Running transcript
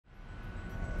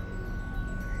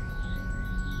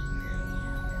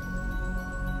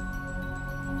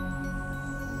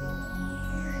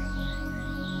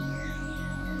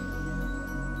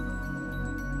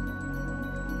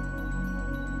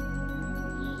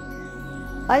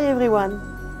Hi everyone!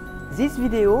 This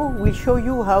video will show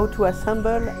you how to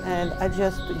assemble and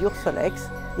adjust your Solex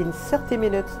in 30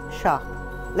 minutes sharp.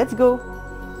 Let's go!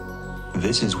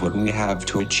 This is what we have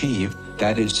to achieve,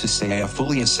 that is to say a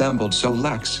fully assembled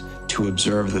Solex, to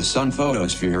observe the sun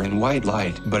photosphere in white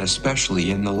light but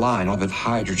especially in the line of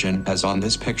hydrogen as on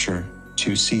this picture,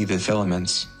 to see the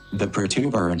filaments, the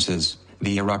protuberances,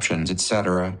 the eruptions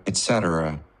etc.,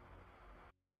 etc.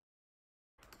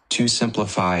 To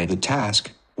simplify the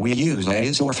task, we use a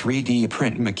or 3D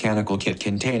print mechanical kit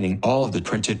containing all of the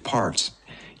printed parts.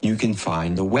 You can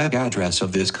find the web address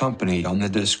of this company on the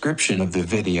description of the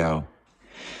video.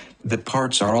 The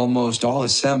parts are almost all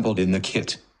assembled in the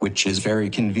kit, which is very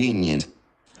convenient.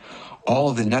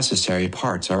 All the necessary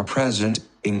parts are present,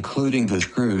 including the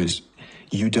screws.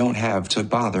 You don't have to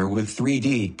bother with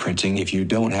 3D printing if you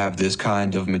don't have this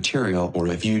kind of material or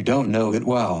if you don't know it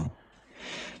well.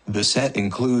 The set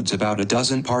includes about a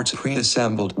dozen parts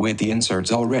pre-assembled with the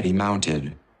inserts already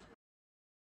mounted.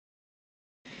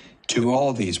 To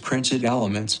all these printed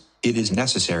elements, it is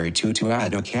necessary to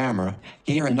add a camera,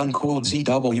 here an uncooled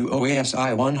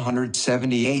ZWO-ASI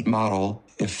 178 model,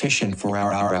 efficient for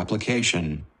our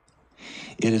application.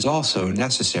 It is also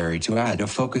necessary to add a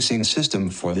focusing system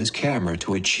for this camera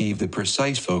to achieve the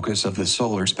precise focus of the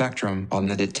solar spectrum on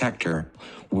the detector.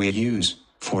 We use,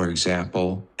 for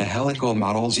example, a helical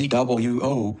model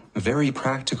ZWO, very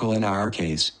practical in our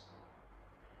case.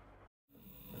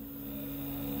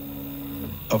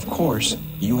 Of course,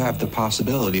 you have the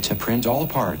possibility to print all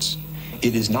parts.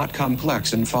 It is not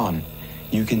complex and fun.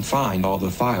 You can find all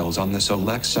the files on the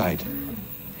Solex site.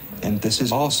 And this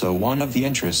is also one of the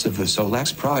interests of the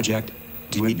Solex project,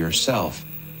 do it yourself.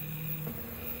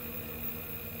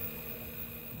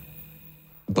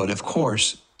 But of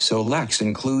course, Solex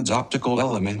includes optical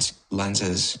elements,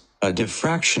 lenses, a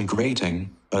diffraction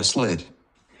grating, a slit.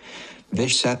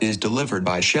 This set is delivered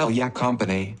by Shelia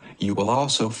Company. You will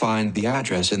also find the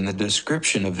address in the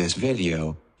description of this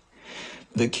video.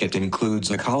 The kit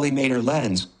includes a collimator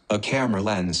lens, a camera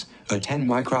lens, a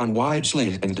 10-micron wide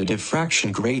slit and a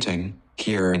diffraction grating,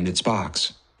 here in its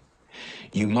box.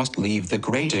 You must leave the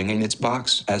grating in its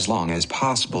box as long as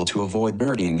possible to avoid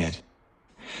burning it.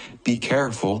 Be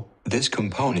careful, this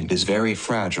component is very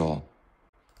fragile.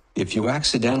 If you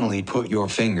accidentally put your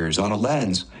fingers on a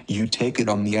lens, you take it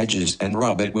on the edges and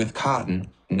rub it with cotton,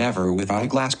 never with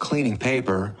eyeglass cleaning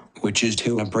paper, which is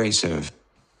too abrasive.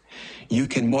 You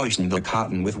can moisten the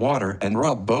cotton with water and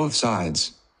rub both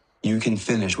sides. You can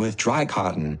finish with dry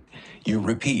cotton. You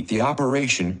repeat the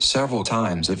operation several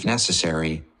times if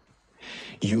necessary.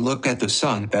 You look at the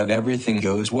sun that everything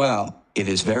goes well. It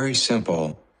is very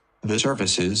simple. The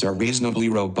surfaces are reasonably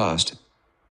robust.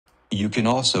 You can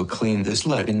also clean the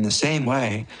slit in the same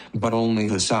way, but only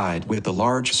the side with the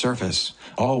large surface,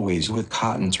 always with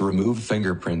cotton to remove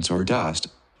fingerprints or dust.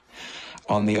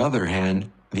 On the other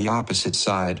hand, the opposite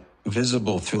side,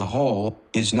 visible through the hole,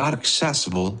 is not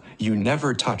accessible. You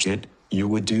never touch it, you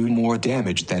would do more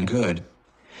damage than good.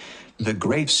 The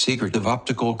great secret of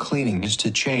optical cleaning is to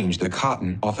change the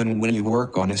cotton often when you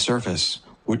work on a surface,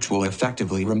 which will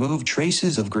effectively remove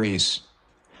traces of grease.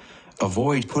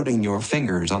 Avoid putting your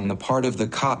fingers on the part of the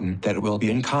cotton that will be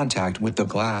in contact with the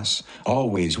glass,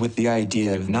 always with the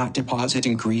idea of not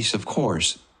depositing grease, of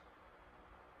course.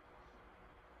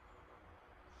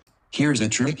 Here's a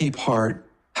tricky part,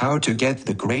 how to get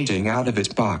the grating out of its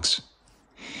box.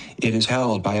 It is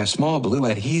held by a small blue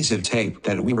adhesive tape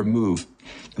that we remove.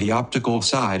 The optical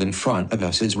side in front of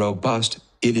us is robust,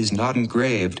 it is not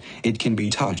engraved, it can be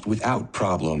touched without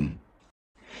problem.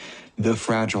 The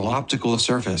fragile optical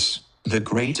surface, the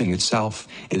grating itself,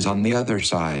 is on the other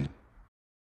side.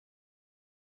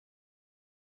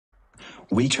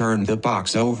 We turn the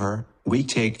box over, we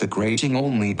take the grating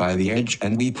only by the edge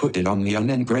and we put it on the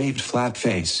unengraved flat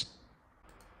face.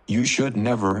 You should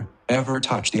never, ever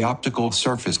touch the optical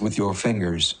surface with your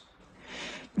fingers.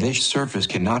 This surface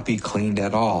cannot be cleaned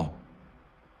at all.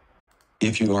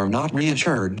 If you are not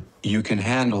reassured, you can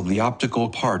handle the optical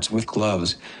parts with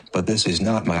gloves, but this is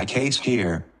not my case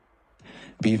here.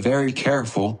 Be very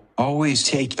careful, always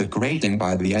take the grating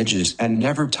by the edges and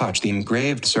never touch the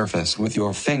engraved surface with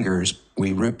your fingers.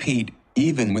 We repeat,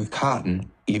 even with cotton,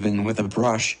 even with a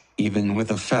brush, even with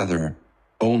a feather.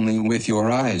 Only with your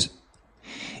eyes.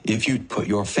 If you put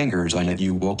your fingers on it,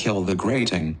 you will kill the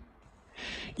grating.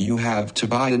 You have to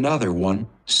buy another one,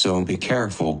 so be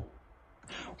careful.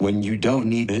 When you don't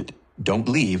need it, don't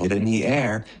leave it in the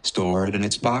air, store it in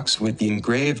its box with the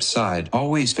engraved side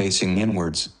always facing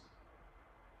inwards.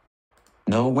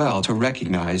 Know well to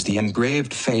recognize the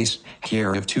engraved face,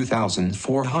 here of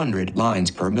 2,400 lines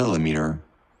per millimeter.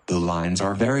 The lines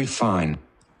are very fine.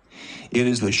 It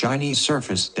is the shiny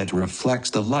surface that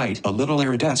reflects the light a little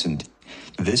iridescent.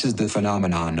 This is the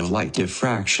phenomenon of light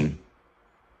diffraction.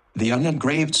 The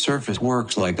unengraved surface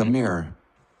works like a mirror.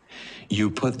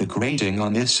 You put the grating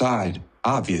on this side,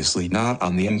 obviously not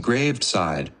on the engraved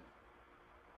side.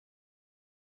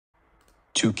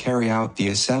 To carry out the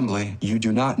assembly, you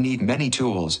do not need many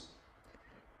tools.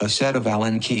 A set of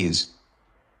Allen keys,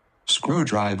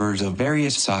 screwdrivers of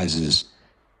various sizes,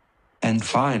 and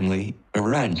finally, a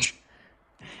wrench.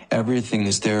 Everything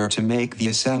is there to make the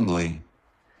assembly.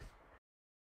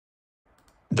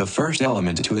 The first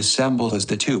element to assemble is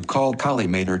the tube called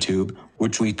collimator tube,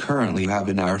 which we currently have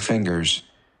in our fingers.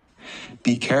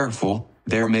 Be careful,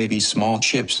 there may be small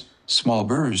chips, small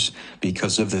burrs,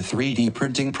 because of the 3D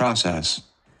printing process.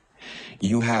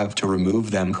 You have to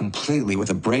remove them completely with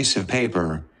abrasive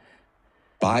paper.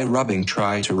 By rubbing,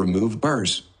 try to remove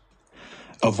burrs.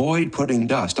 Avoid putting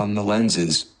dust on the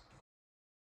lenses.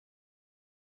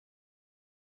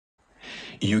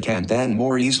 You can then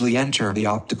more easily enter the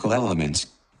optical elements.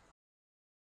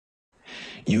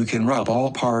 You can rub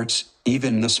all parts,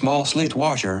 even the small slit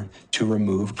washer, to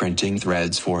remove printing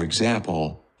threads, for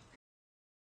example.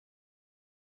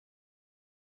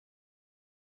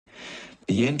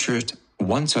 The interest,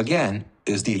 once again,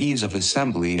 is the ease of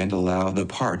assembly and allow the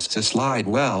parts to slide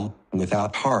well,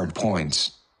 without hard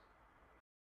points.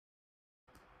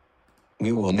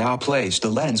 We will now place the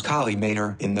lens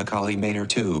collimator in the collimator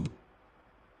tube.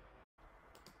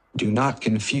 Do not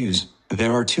confuse,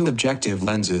 there are two objective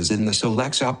lenses in the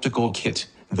Solex optical kit,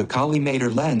 the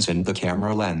collimator lens and the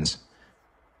camera lens.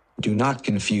 Do not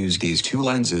confuse these two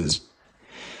lenses.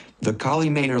 The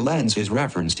collimator lens is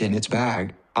referenced in its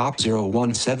bag,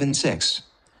 OP0176.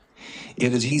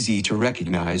 It is easy to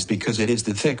recognize because it is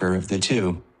the thicker of the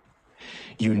two.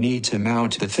 You need to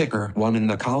mount the thicker one in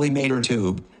the collimator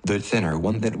tube, the thinner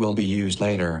one that will be used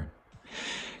later.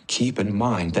 Keep in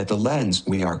mind that the lens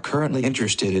we are currently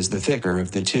interested in is the thicker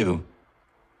of the two.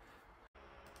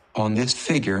 On this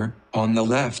figure, on the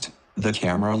left, the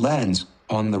camera lens,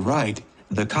 on the right,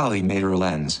 the collimator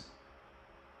lens.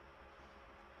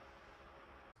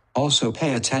 Also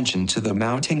pay attention to the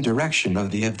mounting direction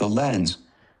of the lens.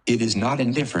 It is not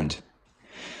indifferent.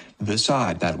 The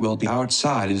side that will be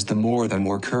outside is the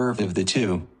more curved of the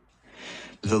two.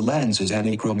 The lens is an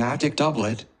achromatic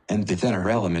doublet, and the thinner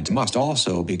element must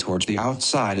also be towards the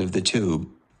outside of the tube.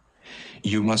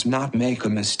 You must not make a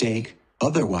mistake,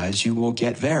 otherwise you will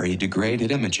get very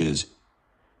degraded images.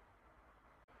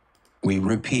 We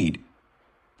repeat.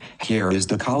 Here is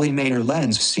the collimator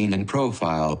lens seen in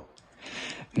profile.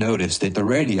 Notice that the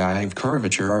radii of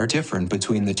curvature are different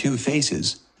between the two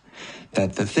faces,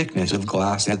 that the thickness of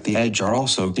glass at the edge are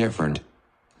also different,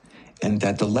 and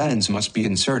that the lens must be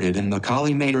inserted in the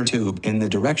collimator tube in the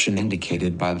direction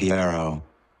indicated by the arrow.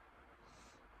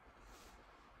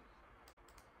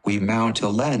 We mount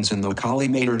the lens in the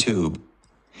collimator tube.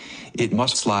 It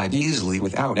must slide easily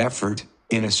without effort,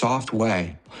 in a soft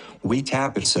way. We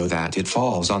tap it so that it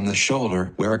falls on the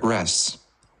shoulder where it rests.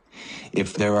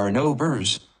 If there are no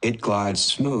burrs, it glides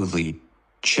smoothly.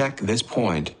 Check this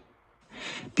point.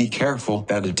 Be careful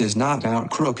that it does not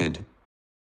mount crooked.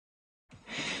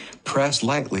 Press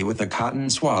lightly with a cotton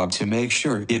swab to make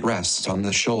sure it rests on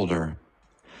the shoulder.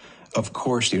 Of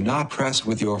course, do not press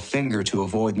with your finger to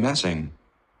avoid messing.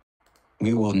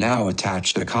 We will now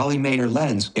attach the collimator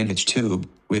lens in its tube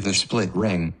with a split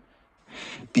ring.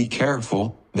 Be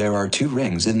careful, there are two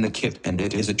rings in the kit and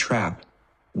it is a trap.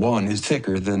 One is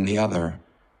thicker than the other.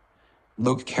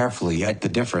 Look carefully at the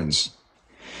difference.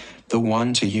 The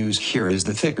one to use here is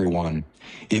the thicker one.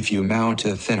 If you mount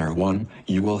a thinner one,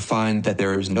 you will find that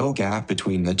there is no gap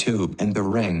between the tube and the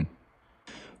ring.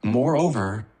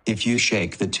 Moreover, if you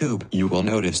shake the tube, you will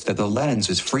notice that the lens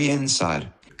is free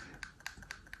inside.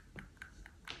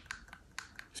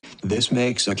 This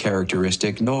makes a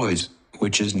characteristic noise,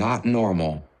 which is not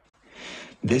normal.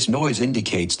 This noise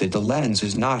indicates that the lens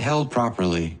is not held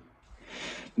properly.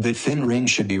 The thin ring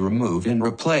should be removed and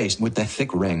replaced with the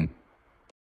thick ring.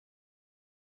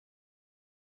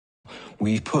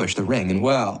 We push the ring in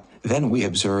well, then we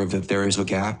observe that there is a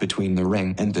gap between the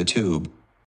ring and the tube.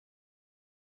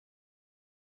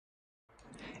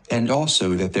 And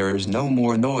also that there is no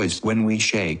more noise when we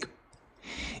shake.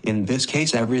 In this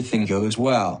case, everything goes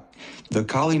well. The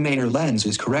collimator lens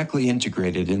is correctly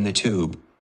integrated in the tube.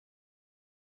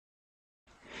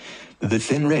 The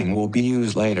thin ring will be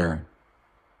used later.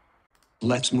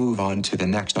 Let's move on to the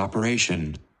next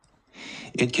operation.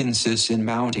 It consists in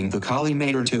mounting the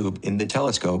collimator tube in the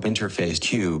telescope interface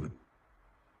tube.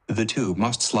 The tube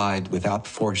must slide without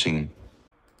forcing.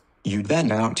 You then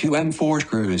mount two M4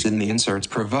 screws in the inserts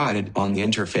provided on the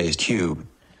interface cube.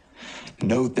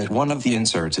 Note that one of the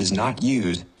inserts is not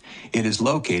used. It is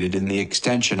located in the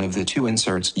extension of the two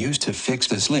inserts used to fix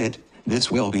the slit.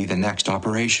 This will be the next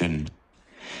operation.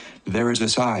 There is a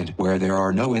side where there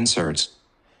are no inserts.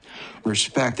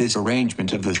 Respect this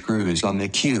arrangement of the screws on the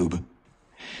cube.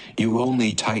 You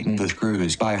only tighten the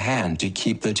screws by hand to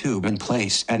keep the tube in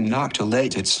place and not to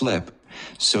let it slip,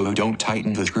 so don't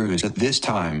tighten the screws at this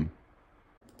time.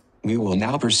 We will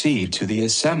now proceed to the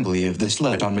assembly of the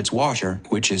slit on its washer,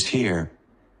 which is here.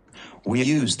 We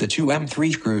use the two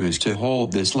M3 screws to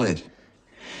hold the slit,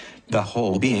 the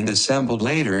hole being assembled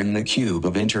later in the cube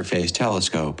of interface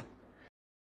telescope.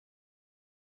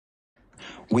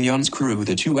 We unscrew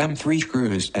the two M3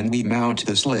 screws and we mount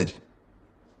the slit.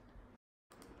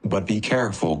 But be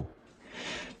careful.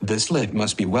 The slit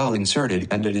must be well inserted,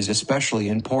 and it is especially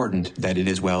important that it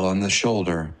is well on the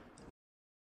shoulder.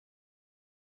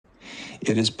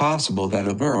 It is possible that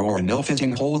a burr or an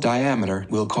ill-fitting hole diameter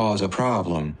will cause a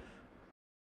problem.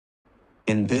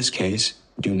 In this case,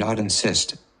 do not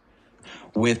insist.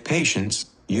 With patience,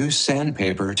 use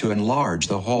sandpaper to enlarge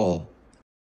the hole.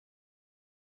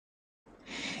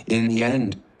 In the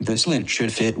end, the slit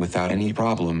should fit without any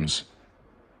problems.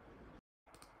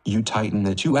 You tighten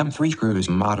the two M3 screws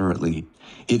moderately.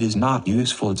 It is not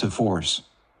useful to force.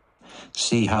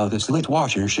 See how the slit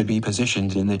washer should be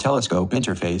positioned in the telescope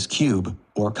interface cube,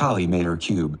 or collimator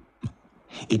cube.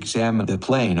 Examine the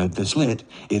plane of the slit.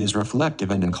 It is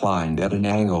reflective and inclined at an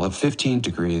angle of 15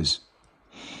 degrees.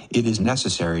 It is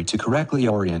necessary to correctly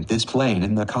orient this plane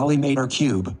in the collimator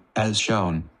cube, as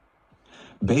shown.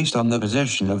 Based on the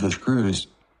position of the screws,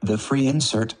 the free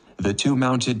insert, the two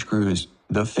mounted screws,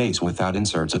 the face without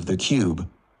inserts of the cube.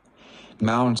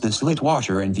 Mount the slit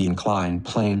washer in the inclined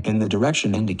plane in the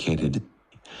direction indicated.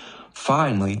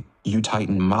 Finally, you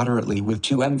tighten moderately with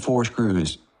two M4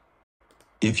 screws.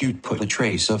 If you put a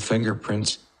trace of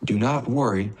fingerprints, do not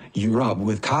worry, you rub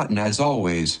with cotton as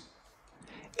always.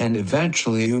 And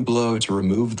eventually you blow to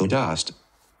remove the dust.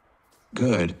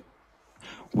 Good.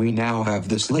 We now have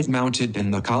the slit mounted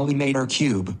in the collimator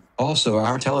cube, also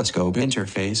our telescope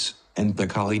interface, and the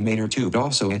collimator tube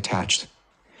also attached.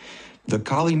 The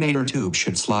collimator tube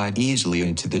should slide easily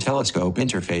into the telescope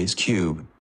interface cube.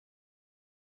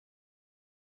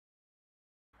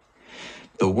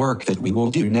 The work that we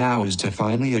will do now is to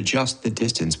finally adjust the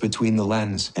distance between the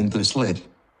lens and the slit.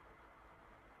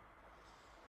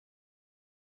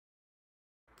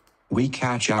 We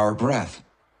catch our breath.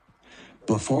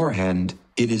 Beforehand,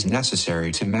 it is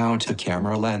necessary to mount the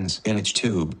camera lens in its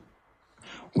tube.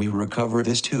 We recover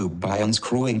this tube by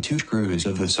unscrewing two screws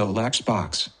of the Solex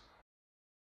box.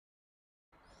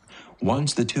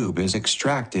 Once the tube is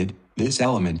extracted, this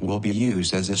element will be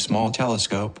used as a small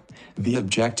telescope. The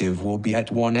objective will be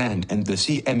at one end and the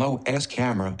CMOS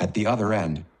camera at the other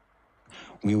end.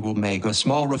 We will make a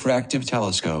small refractive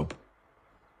telescope.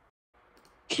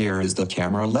 Here is the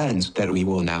camera lens that we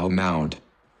will now mount.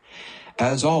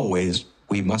 As always,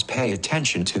 we must pay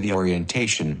attention to the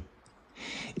orientation.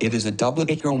 It is a doublet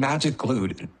achromatic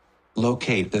glued.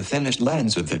 Locate the thinnest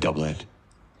lens of the doublet.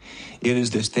 It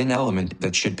is this thin element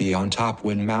that should be on top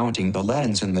when mounting the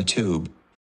lens in the tube.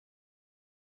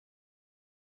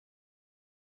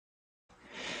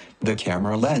 The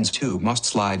camera lens tube must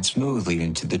slide smoothly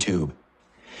into the tube.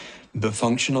 The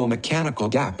functional mechanical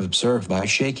gap observed by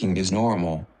shaking is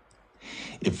normal.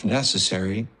 If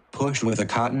necessary, push with a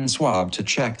cotton swab to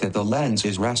check that the lens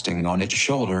is resting on its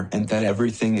shoulder and that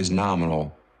everything is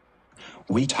nominal.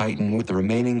 We tighten with the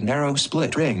remaining narrow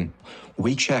split ring.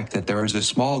 We check that there is a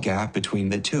small gap between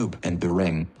the tube and the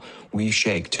ring. We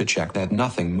shake to check that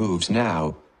nothing moves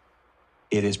now.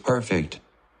 It is perfect.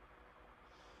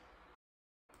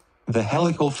 The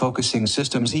helical focusing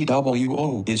system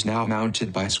ZWO is now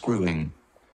mounted by screwing.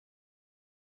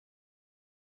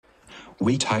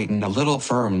 We tighten a little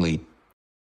firmly.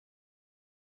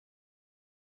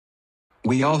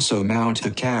 We also mount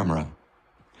the camera.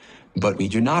 But we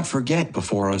do not forget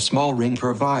before a small ring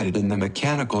provided in the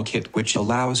mechanical kit which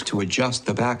allows to adjust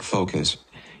the back focus.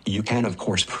 You can of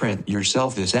course print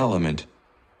yourself this element.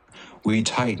 We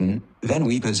tighten, then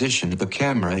we position the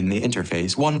camera in the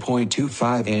interface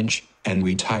 1.25 inch, and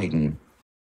we tighten.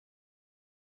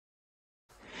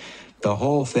 The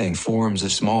whole thing forms a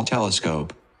small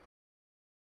telescope.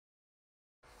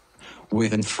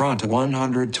 With in front a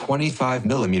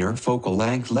 125mm focal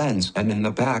length lens and in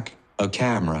the back, a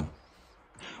camera.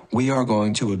 We are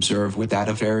going to observe with at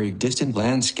a very distant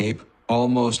landscape,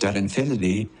 almost at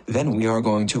infinity, then we are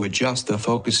going to adjust the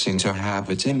focusing to have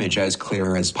its image as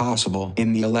clear as possible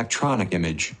in the electronic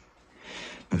image.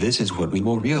 This is what we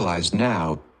will realize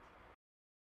now.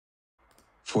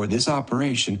 For this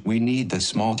operation, we need the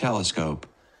small telescope.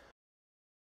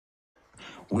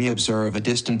 We observe a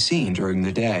distant scene during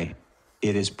the day.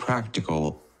 It is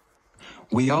practical.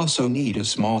 We also need a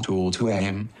small tool to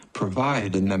aim,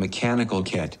 provided in the mechanical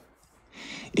kit.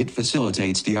 It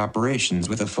facilitates the operations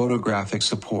with a photographic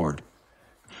support.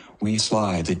 We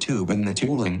slide the tube in the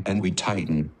tooling and we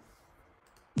tighten.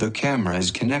 The camera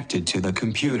is connected to the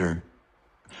computer.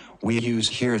 We use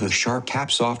here the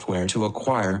SharpCap software to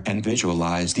acquire and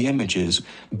visualize the images,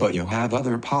 but you have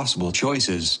other possible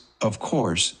choices, of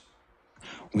course.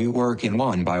 We work in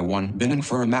 1x1 binning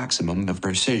for a maximum of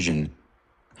precision.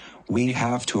 We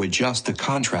have to adjust the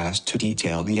contrast to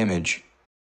detail the image.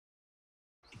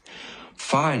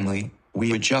 Finally,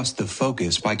 we adjust the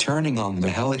focus by turning on the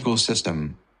helical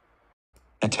system.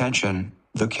 Attention!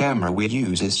 The camera we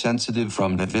use is sensitive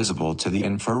from the visible to the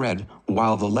infrared,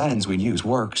 while the lens we use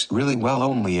works really well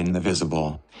only in the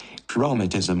visible.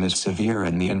 Chromatism is severe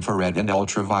in the infrared and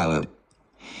ultraviolet.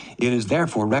 It is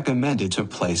therefore recommended to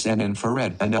place an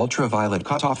infrared and ultraviolet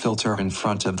cutoff filter in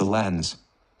front of the lens.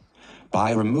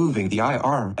 By removing the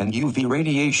IR and UV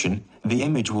radiation, the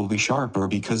image will be sharper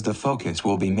because the focus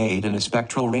will be made in a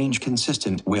spectral range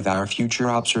consistent with our future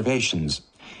observations,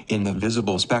 in the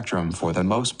visible spectrum for the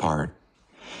most part.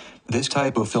 This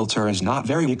type of filter is not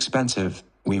very expensive.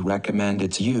 We recommend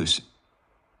its use.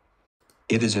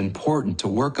 It is important to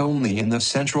work only in the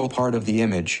central part of the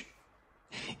image.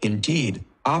 Indeed,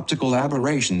 optical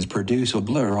aberrations produce a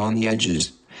blur on the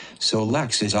edges, so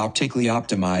Lex is optically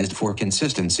optimized for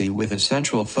consistency with a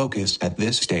central focus at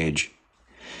this stage.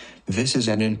 This is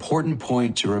an important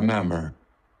point to remember.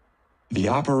 The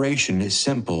operation is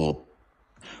simple.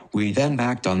 We then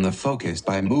act on the focus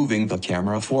by moving the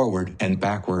camera forward and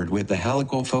backward with the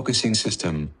helical focusing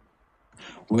system.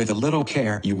 With a little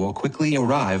care, you will quickly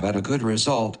arrive at a good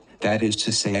result, that is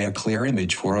to say a clear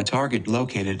image for a target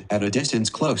located at a distance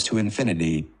close to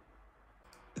infinity.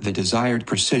 The desired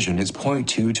precision is 0.2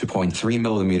 to 0.3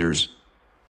 millimeters.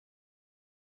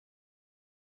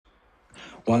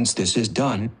 Once this is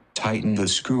done, tighten the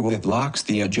screw that locks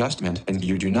the adjustment and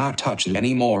you do not touch it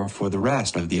anymore for the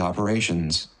rest of the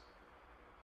operations.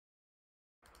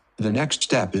 The next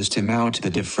step is to mount the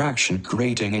diffraction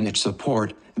grating in its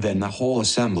support, then the whole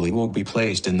assembly will be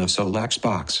placed in the Solex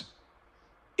box.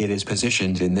 It is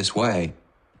positioned in this way.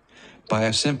 By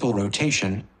a simple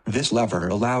rotation, this lever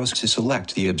allows to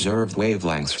select the observed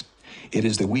wavelengths. It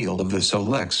is the wheel of the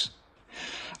Solex.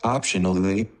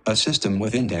 Optionally, a system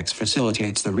with index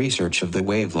facilitates the research of the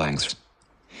wavelengths.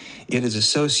 It is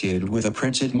associated with a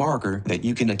printed marker that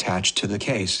you can attach to the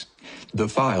case. The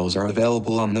files are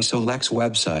available on the Solex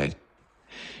website.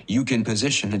 You can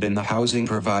position it in the housing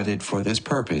provided for this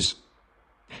purpose.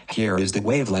 Here is the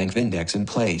wavelength index in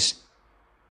place.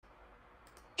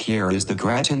 Here is the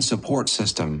gratin support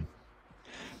system.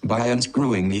 By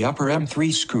unscrewing the upper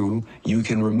M3 screw, you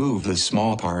can remove the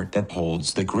small part that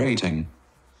holds the grating.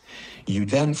 You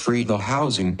then free the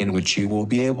housing in which you will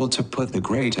be able to put the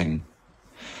grating.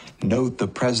 Note the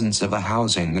presence of a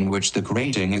housing in which the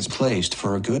grating is placed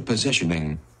for a good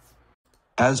positioning.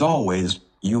 As always,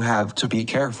 you have to be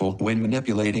careful when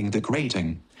manipulating the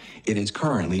grating. It is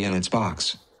currently in its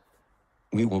box.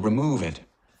 We will remove it.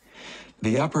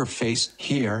 The upper face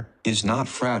here is not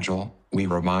fragile, we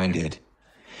remind it.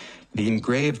 The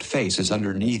engraved face is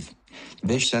underneath.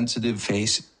 This sensitive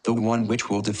face, the one which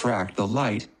will diffract the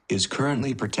light, is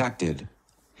currently protected.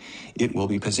 It will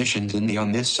be positioned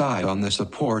on this side on the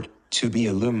support, to be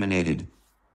illuminated.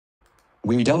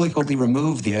 We delicately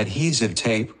remove the adhesive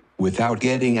tape, without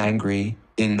getting angry,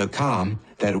 in the COM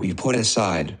that we put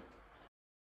aside.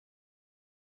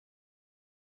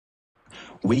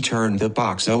 We turn the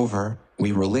box over,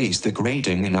 we release the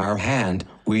grating in our hand,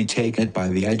 we take it by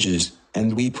the edges,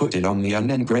 and we put it on the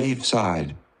unengraved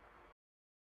side.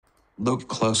 Look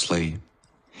closely.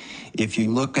 If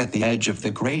you look at the edge of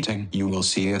the grating, you will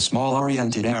see a small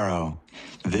oriented arrow.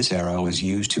 This arrow is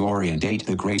used to orientate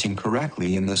the grating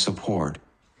correctly in the support.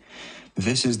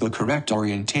 This is the correct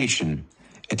orientation.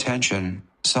 Attention,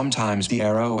 sometimes the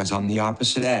arrow is on the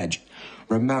opposite edge.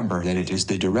 Remember that it is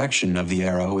the direction of the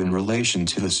arrow in relation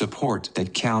to the support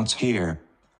that counts here.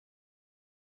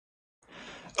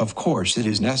 Of course, it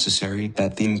is necessary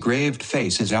that the engraved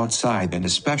face is outside and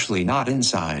especially not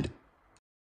inside.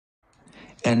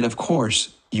 And of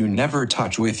course, you never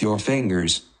touch with your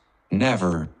fingers.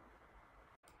 Never.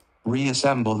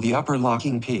 Reassemble the upper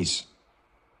locking piece.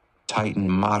 Tighten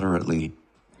moderately.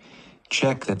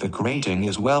 Check that the grating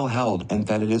is well held and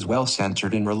that it is well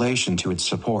centered in relation to its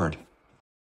support.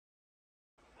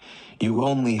 You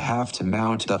only have to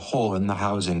mount the hole in the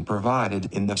housing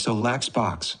provided in the Solex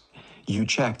box. You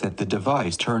check that the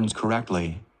device turns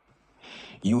correctly.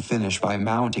 You finish by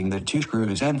mounting the 2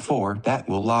 screws M4 that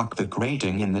will lock the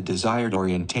grating in the desired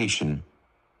orientation.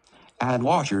 Add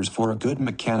washers for a good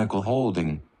mechanical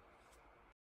holding.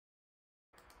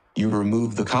 You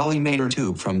remove the collimator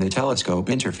tube from the telescope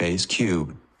interface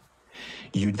cube.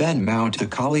 You then mount the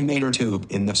collimator tube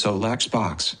in the Solex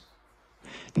box.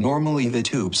 Normally the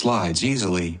tube slides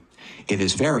easily. It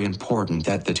is very important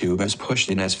that the tube is pushed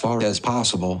in as far as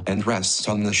possible and rests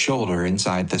on the shoulder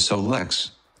inside the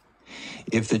Solex.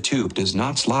 If the tube does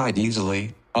not slide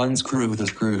easily, unscrew the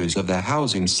screws of the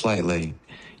housing slightly.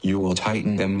 You will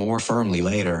tighten them more firmly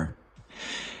later.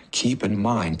 Keep in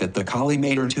mind that the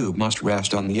collimator tube must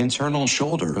rest on the internal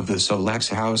shoulder of the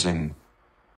Solex housing.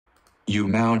 You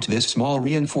mount this small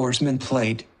reinforcement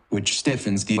plate, which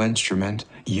stiffens the instrument,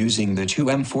 using the 2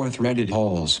 M4 threaded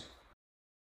holes.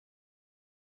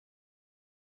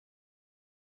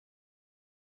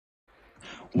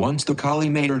 Once the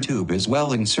collimator tube is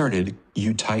well inserted,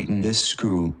 you tighten this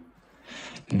screw.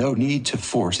 No need to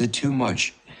force it too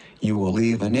much. You will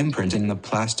leave an imprint in the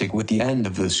plastic with the end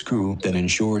of the screw that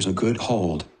ensures a good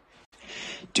hold.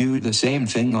 Do the same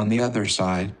thing on the other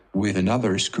side, with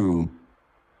another screw.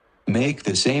 Make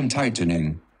the same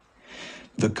tightening.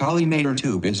 The collimator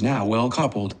tube is now well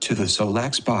coupled to the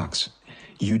Solex box.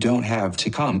 You don't have to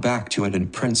come back to it in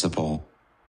principle.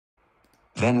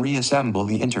 Then reassemble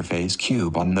the interface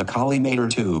cube on the collimator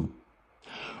tube.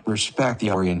 Respect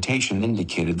the orientation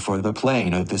indicated for the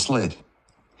plane of the slit.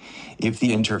 If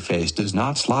the interface does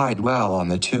not slide well on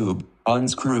the tube,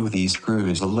 unscrew these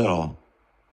screws a little.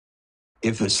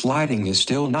 If the sliding is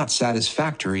still not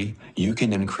satisfactory, you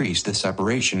can increase the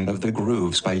separation of the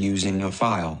grooves by using a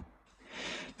file.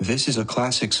 This is a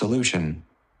classic solution.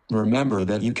 Remember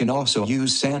that you can also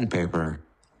use sandpaper.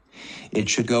 It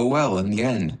should go well in the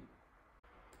end.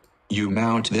 You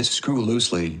mount this screw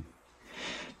loosely.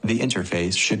 The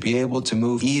interface should be able to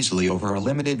move easily over a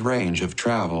limited range of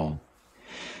travel.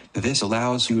 This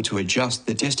allows you to adjust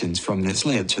the distance from the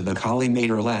slit to the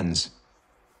collimator lens.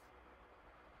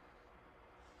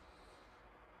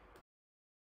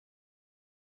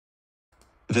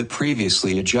 The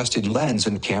previously adjusted lens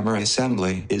and camera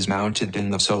assembly is mounted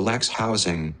in the Solex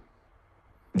housing.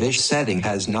 This setting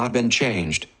has not been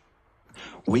changed.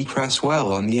 We press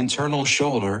well on the internal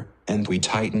shoulder, and we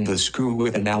tighten the screw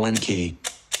with an Allen key.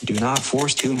 Do not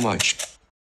force too much.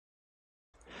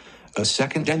 A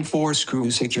second M4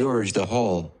 screw secures the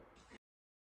hole.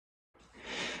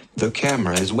 The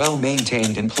camera is well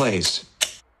maintained in place.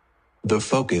 The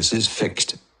focus is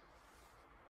fixed.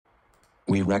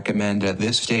 We recommend at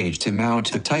this stage to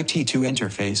mount the Type T2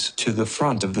 interface to the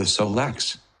front of the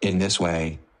Solex. In this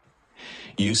way,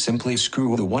 you simply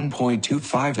screw the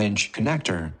 1.25-inch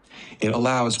connector. It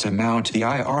allows to mount the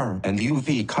IR and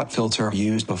UV cut filter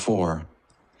used before.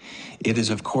 It is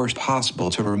of course possible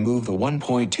to remove the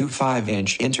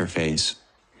 1.25-inch interface.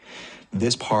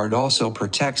 This part also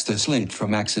protects the slit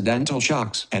from accidental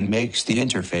shocks and makes the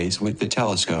interface with the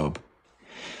telescope.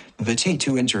 The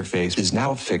T2 interface is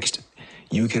now fixed.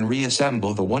 You can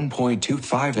reassemble the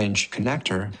 1.25-inch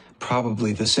connector,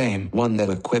 probably the same one that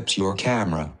equips your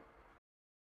camera.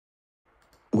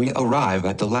 We arrive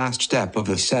at the last step of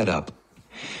the setup.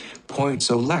 Point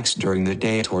Solex during the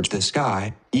day towards the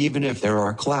sky, even if there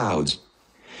are clouds.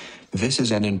 This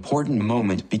is an important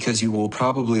moment because you will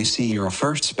probably see your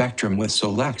first spectrum with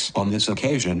Solex on this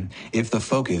occasion, if the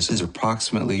focus is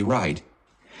approximately right.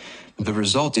 The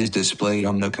result is displayed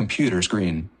on the computer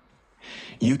screen.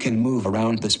 You can move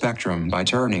around the spectrum by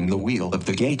turning the wheel of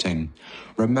the gating.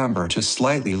 Remember to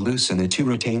slightly loosen the 2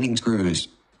 retaining screws.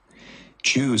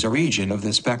 Choose a region of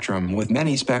the spectrum with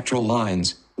many spectral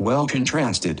lines, well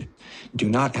contrasted. Do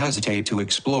not hesitate to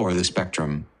explore the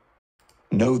spectrum.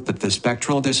 Note that the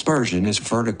spectral dispersion is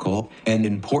vertical, an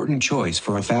important choice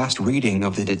for a fast reading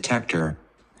of the detector.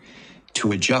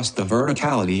 To adjust the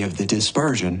verticality of the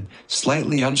dispersion,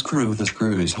 slightly unscrew the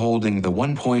screws holding the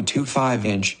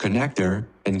 1.25-inch connector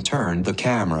and turn the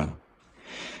camera.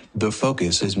 The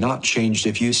focus is not changed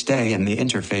if you stay in the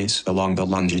interface along the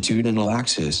longitudinal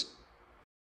axis.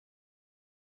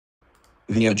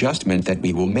 The adjustment that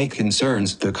we will make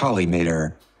concerns the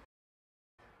collimator.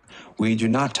 We do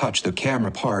not touch the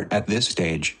camera part at this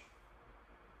stage.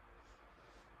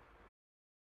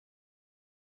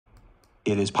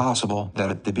 It is possible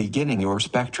that at the beginning your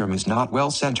spectrum is not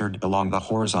well centered along the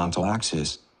horizontal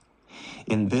axis.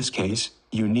 In this case,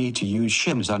 you need to use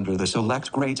shims under the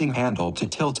Select Grating handle to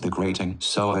tilt the grating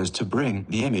so as to bring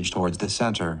the image towards the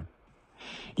center.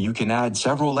 You can add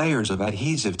several layers of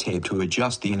adhesive tape to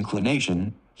adjust the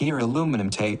inclination, here aluminum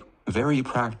tape, very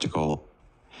practical.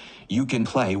 You can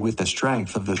play with the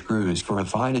strength of the screws for a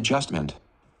fine adjustment.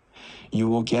 You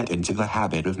will get into the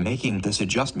habit of making this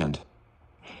adjustment.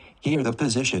 Here the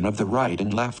position of the right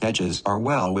and left edges are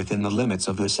well within the limits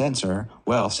of the sensor,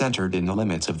 well centered in the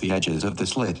limits of the edges of the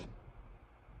slit.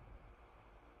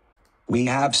 We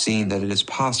have seen that it is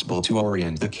possible to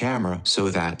orient the camera so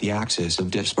that the axis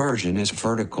of dispersion is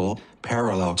vertical,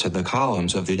 parallel to the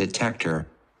columns of the detector.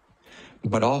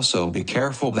 But also be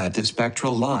careful that the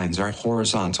spectral lines are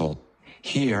horizontal.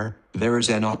 Here, there is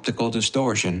an optical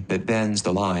distortion that bends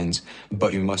the lines,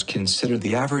 but you must consider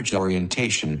the average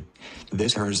orientation.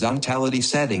 This horizontality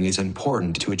setting is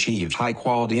important to achieve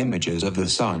high-quality images of the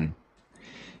sun.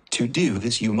 To do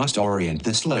this, you must orient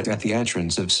the slit at the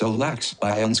entrance of SOLEX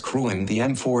by unscrewing the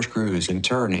M4 screws and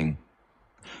turning.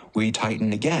 We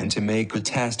tighten again to make a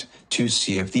test to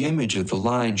see if the image of the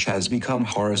line has become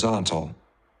horizontal.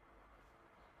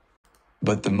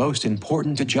 But the most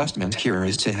important adjustment here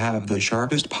is to have the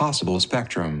sharpest possible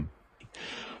spectrum.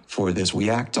 For this we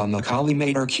act on the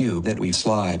collimator cube that we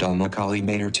slide on the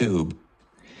collimator tube.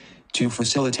 To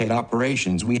facilitate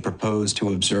operations, we propose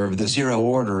to observe the zero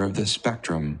order of the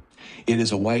spectrum. It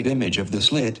is a white image of the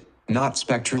slit, not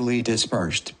spectrally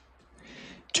dispersed.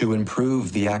 To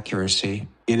improve the accuracy,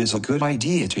 it is a good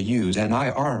idea to use an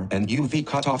IR and UV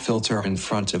cutoff filter in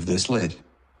front of the slit.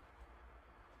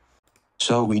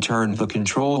 So we turn the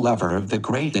control lever of the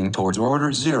grating towards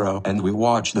order 0 and we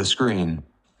watch the screen.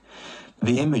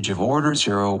 The image of order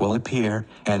 0 will appear,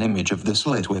 an image of the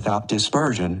slit without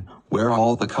dispersion, where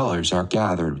all the colors are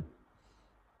gathered.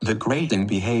 The grating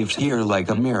behaves here like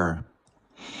a mirror.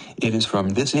 It is from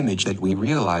this image that we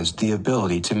realized the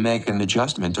ability to make an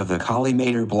adjustment of the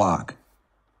collimator block.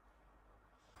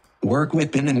 Work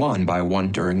with bin in one by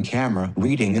one during camera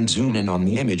reading and zoom in on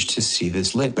the image to see the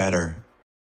slit better.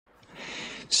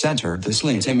 Center the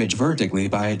slit image vertically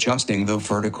by adjusting the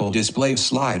vertical display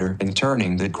slider and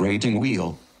turning the grating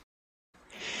wheel.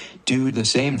 Do the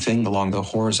same thing along the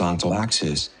horizontal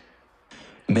axis.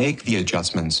 Make the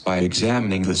adjustments by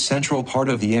examining the central part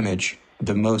of the image,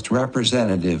 the most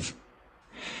representative.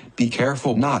 Be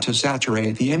careful not to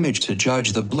saturate the image to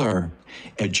judge the blur.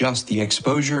 Adjust the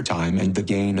exposure time and the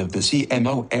gain of the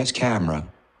CMOS camera.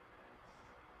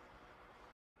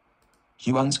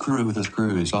 You unscrew the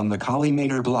screws on the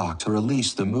collimator block to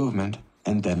release the movement,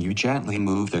 and then you gently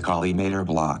move the collimator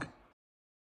block.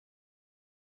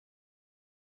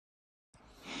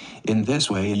 In this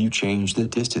way you change the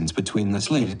distance between the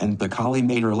slit and the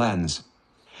collimator lens.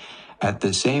 At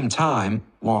the same time,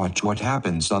 watch what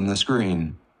happens on the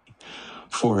screen.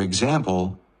 For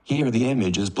example, here the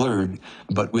image is blurred,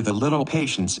 but with a little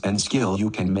patience and skill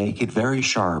you can make it very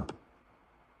sharp.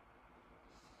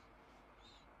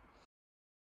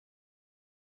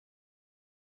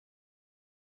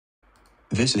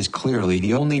 This is clearly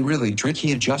the only really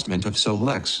tricky adjustment of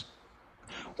SOLEX.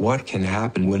 What can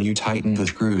happen when you tighten the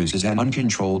screws is an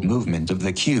uncontrolled movement of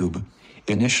the cube.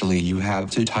 Initially you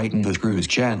have to tighten the screws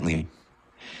gently.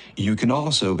 You can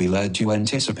also be led to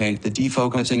anticipate the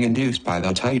defocusing induced by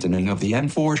the tightening of the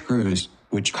M4 screws,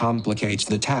 which complicates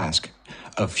the task.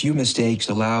 A few mistakes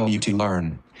allow you to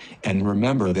learn, and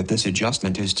remember that this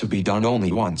adjustment is to be done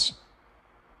only once.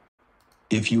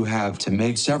 If you have to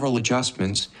make several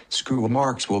adjustments, screw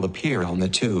marks will appear on the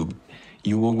tube.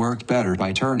 You will work better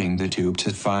by turning the tube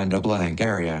to find a blank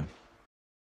area.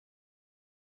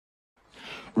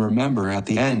 Remember at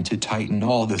the end to tighten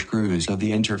all the screws of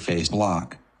the interface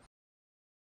block.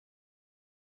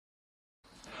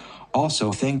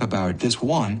 Also think about this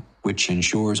one, which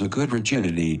ensures a good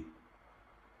rigidity.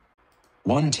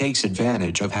 One takes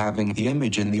advantage of having the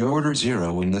image in the order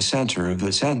 0 in the center of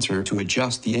the sensor to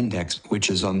adjust the index which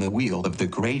is on the wheel of the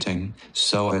grating,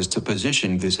 so as to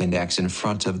position this index in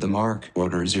front of the mark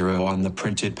order 0 on the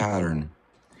printed pattern.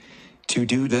 To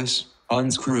do this,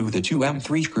 unscrew the two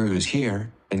M3 screws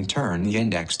here, and turn the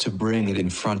index to bring it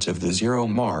in front of the 0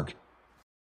 mark.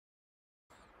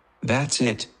 That's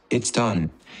it. It's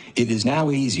done. It is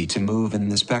now easy to move in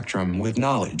the spectrum with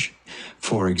knowledge.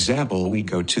 For example, we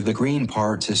go to the green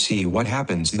part to see what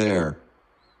happens there.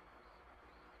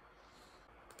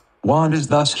 Wand is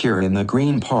thus here in the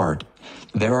green part.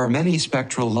 There are many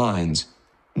spectral lines.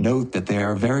 Note that they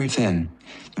are very thin.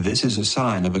 This is a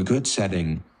sign of a good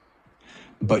setting.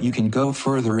 But you can go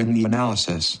further in the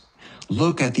analysis.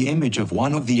 Look at the image of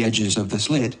one of the edges of the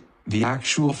slit, the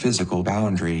actual physical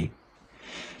boundary.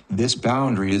 This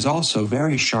boundary is also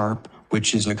very sharp,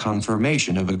 which is a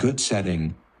confirmation of a good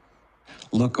setting.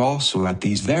 Look also at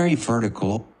these very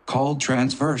vertical, called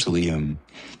transversalium.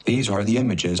 These are the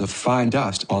images of fine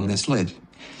dust on the slit.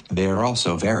 They are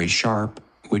also very sharp,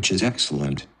 which is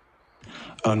excellent.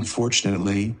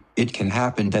 Unfortunately, it can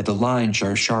happen that the lines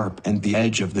are sharp and the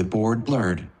edge of the board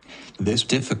blurred. This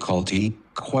difficulty,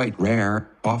 quite rare,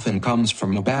 often comes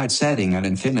from a bad setting at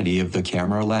infinity of the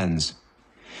camera lens.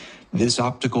 This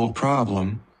optical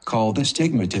problem, called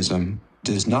astigmatism,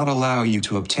 does not allow you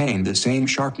to obtain the same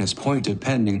sharpness point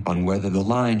depending on whether the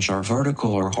lines are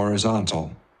vertical or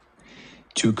horizontal.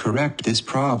 To correct this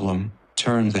problem,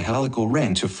 turn the helical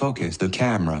ring to focus the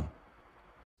camera.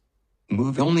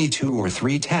 Move only 2 or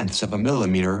 3/10 of a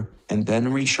millimeter, and then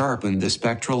resharpen the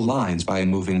spectral lines by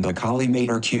moving the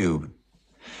collimator cube.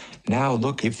 Now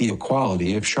look if the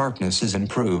equality of sharpness is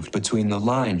improved between the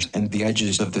lines and the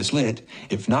edges of the slit.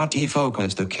 If not,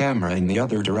 defocus the camera in the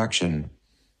other direction.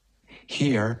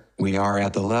 Here, we are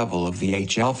at the level of the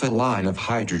H-alpha line of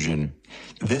hydrogen.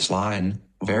 This line,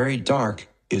 very dark,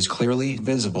 is clearly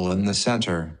visible in the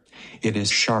center. It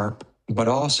is sharp, but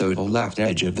also the left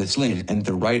edge of the slit and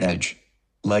the right edge,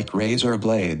 like razor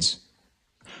blades.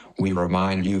 We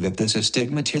remind you that this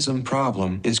astigmatism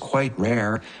problem is quite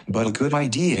rare, but a good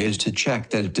idea is to check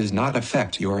that it does not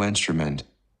affect your instrument.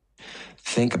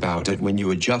 Think about it when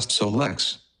you adjust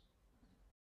Solex.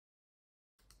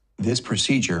 This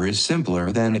procedure is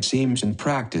simpler than it seems in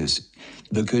practice.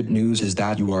 The good news is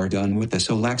that you are done with the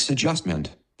Solex adjustment.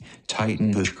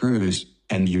 Tighten the screws,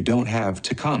 and you don't have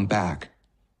to come back.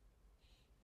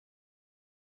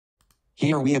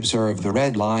 Here we observe the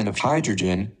red line of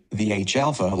hydrogen, the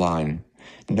H-alpha line.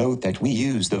 Note that we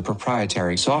use the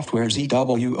proprietary software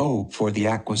ZWO for the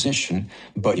acquisition,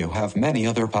 but you have many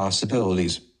other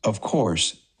possibilities, of course.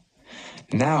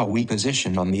 Now we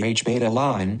position on the H-beta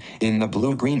line, in the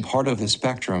blue-green part of the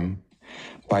spectrum,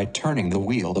 by turning the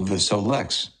wheel of the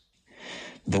Solex.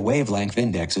 The wavelength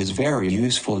index is very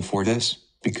useful for this,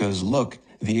 because look,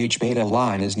 the H-beta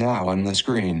line is now on the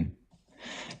screen.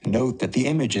 Note that the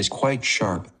image is quite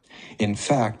sharp. In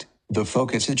fact, the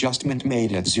focus adjustment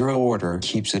made at 0 order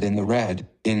keeps it in the red,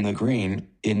 in the green,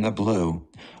 in the blue.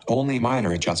 Only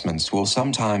minor adjustments will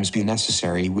sometimes be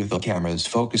necessary with the camera's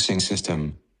focusing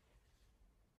system.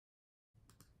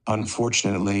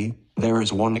 Unfortunately, there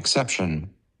is one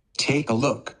exception. Take a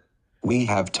look. We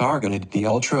have targeted the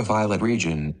ultraviolet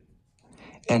region.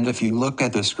 And if you look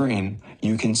at the screen,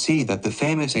 you can see that the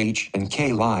famous H and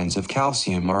K lines of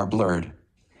calcium are blurred.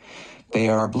 They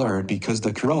are blurred because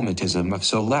the chromatism of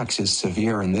Solex is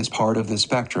severe in this part of the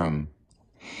spectrum.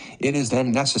 It is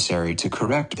then necessary to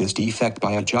correct this defect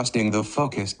by adjusting the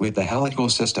focus with the helical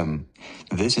system.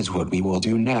 This is what we will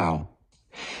do now.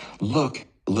 Look,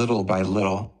 little by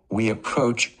little, we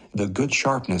approach the good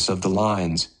sharpness of the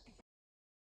lines.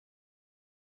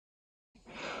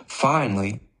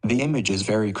 Finally, the image is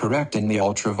very correct in the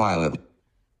ultraviolet.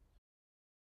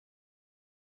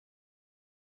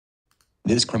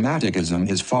 This chromaticism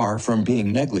is far from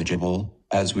being negligible,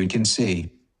 as we can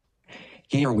see.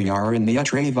 Here we are in the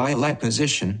ultraviolet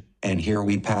position, and here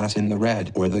we pass in the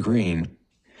red or the green.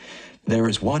 There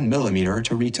is 1 millimeter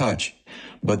to retouch,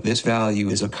 but this value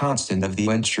is a constant of the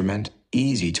instrument,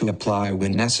 easy to apply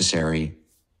when necessary.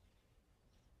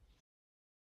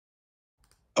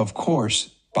 Of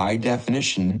course, by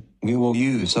definition, we will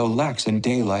use Solex in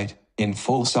daylight, in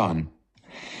full sun.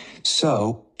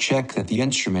 So, check that the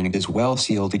instrument is well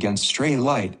sealed against stray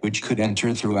light which could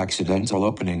enter through accidental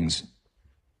openings.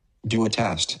 Do a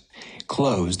test.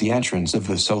 Close the entrance of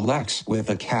the Solex with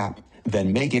a cap,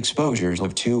 then make exposures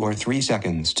of 2 or 3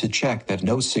 seconds to check that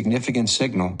no significant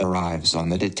signal arrives on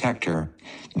the detector.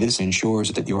 This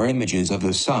ensures that your images of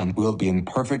the sun will be in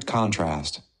perfect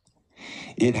contrast.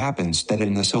 It happens that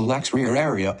in the Solex rear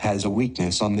area has a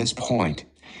weakness on this point.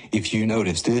 If you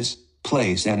notice this,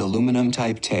 place an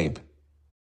aluminum-type tape.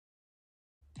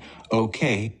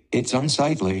 Okay, it's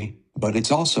unsightly, but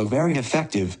it's also very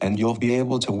effective and you'll be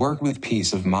able to work with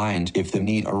peace of mind if the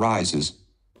need arises.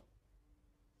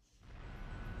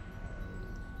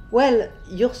 Well,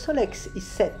 your Solex is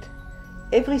set.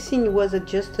 Everything was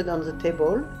adjusted on the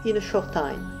table in a short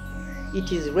time.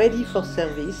 It is ready for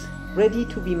service, ready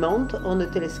to be mounted on a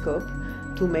telescope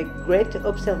to make great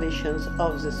observations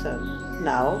of the sun.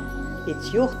 Now,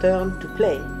 it's your turn to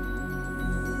play.